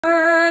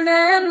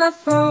Howlin in the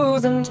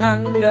frozen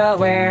tundra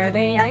where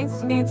the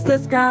ice meets the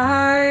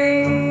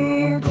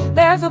sky.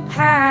 There's a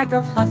pack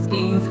of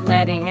Huskies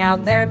letting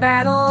out their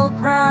battle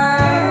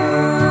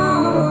cry.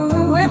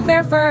 With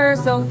their fur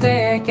so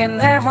thick and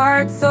their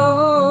hearts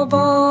so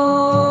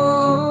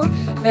bold,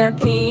 they're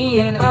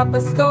keying up a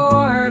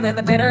storm in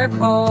the bitter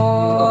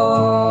cold.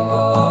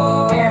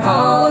 They're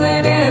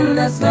howling in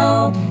the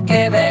snow,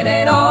 giving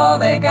it all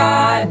they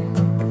got.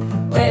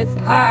 With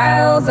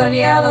piles of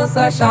yellow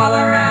slush all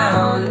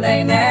around,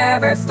 they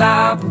never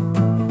stop.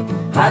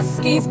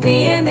 Huskies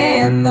peeing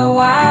in the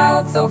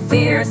wild, so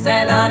fierce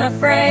and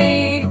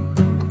unafraid.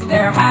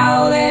 They're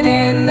howling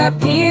in the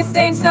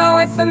pea-stained snow,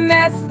 it's the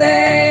mess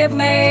they've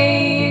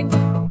made.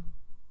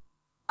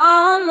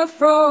 On the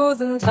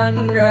frozen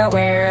tundra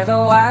where the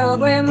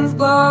wild winds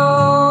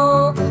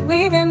blow,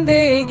 leaving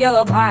big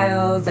yellow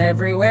piles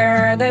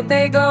everywhere that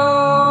they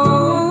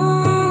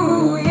go.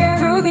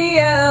 Through the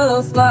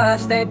yellow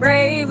slush they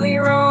bravely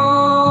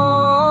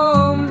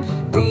roam,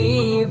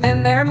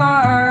 leaving their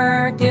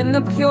mark in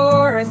the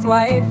purest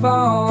white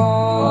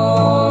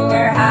foam.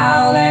 They're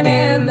howling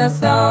in the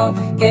snow,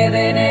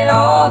 giving it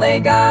all they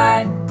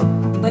got.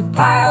 With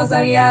piles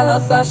of yellow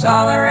slush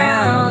all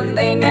around,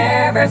 they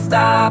never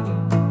stop.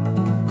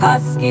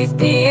 Huskies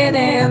peeing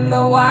in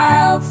the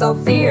wild, so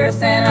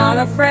fierce and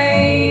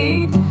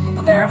unafraid.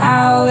 They're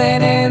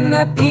howling in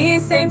the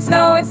pea-stained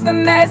snow, it's the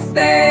mess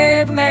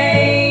they've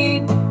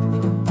made.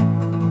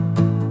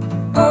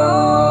 Oh,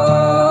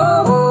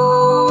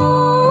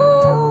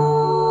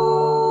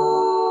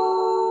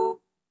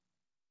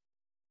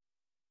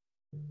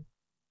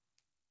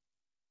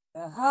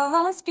 the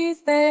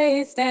Huskies,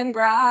 they stand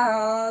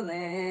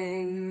growling.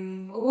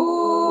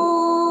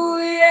 Ooh,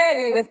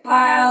 yeah, with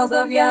piles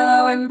of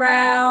yellow and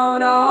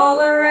brown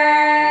all around.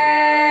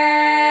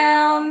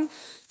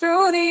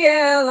 Through the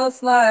yellow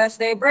slush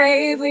they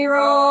bravely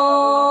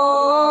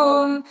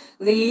roam,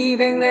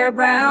 leaving their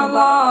brown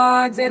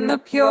logs in the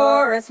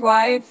purest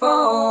white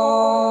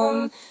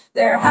foam.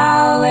 They're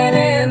howling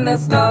in the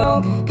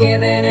snow,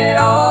 giving it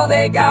all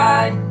they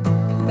got.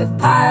 With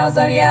piles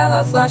of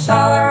yellow slush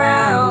all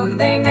around,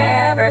 they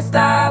never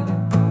stop.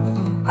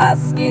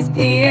 Huskies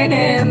peeing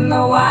in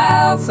the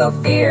wild, so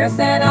fierce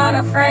and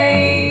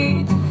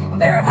unafraid.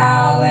 They're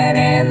howling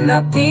in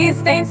the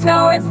pea-stained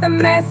snow, it's the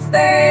mess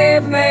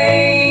they've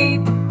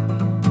made.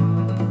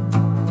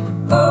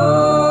 Oh.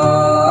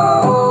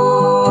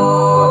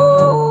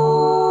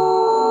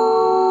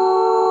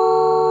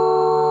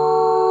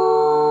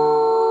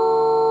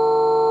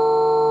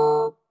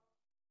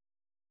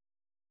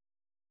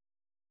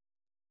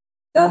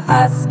 The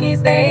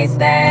Huskies, they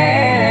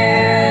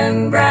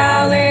stand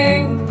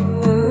growling.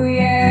 Ooh,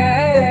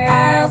 yeah.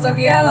 Piles of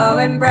yellow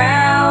and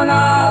brown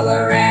all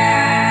around.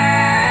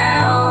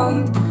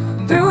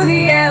 Through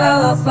the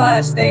yellow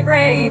slush they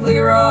bravely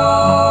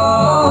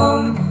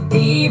roam,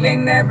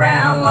 leaving their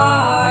brown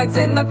logs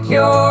in the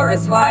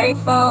purest white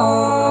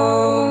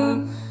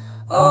foam.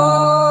 Oh,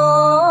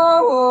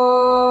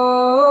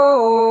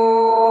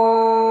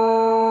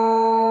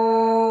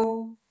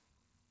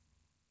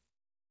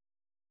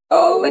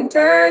 oh,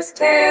 winter's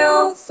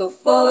tale, so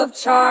full of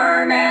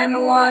charm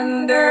and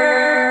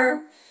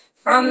wonder.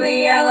 From the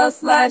yellow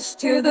slush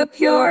to the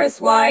purest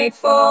white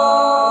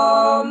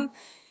foam.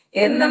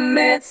 In the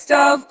midst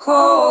of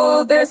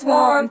cold, there's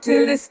warmth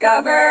to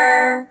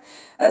discover.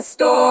 A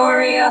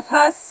story of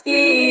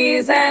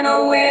Huskies and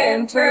a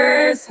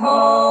winter's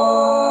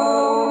home.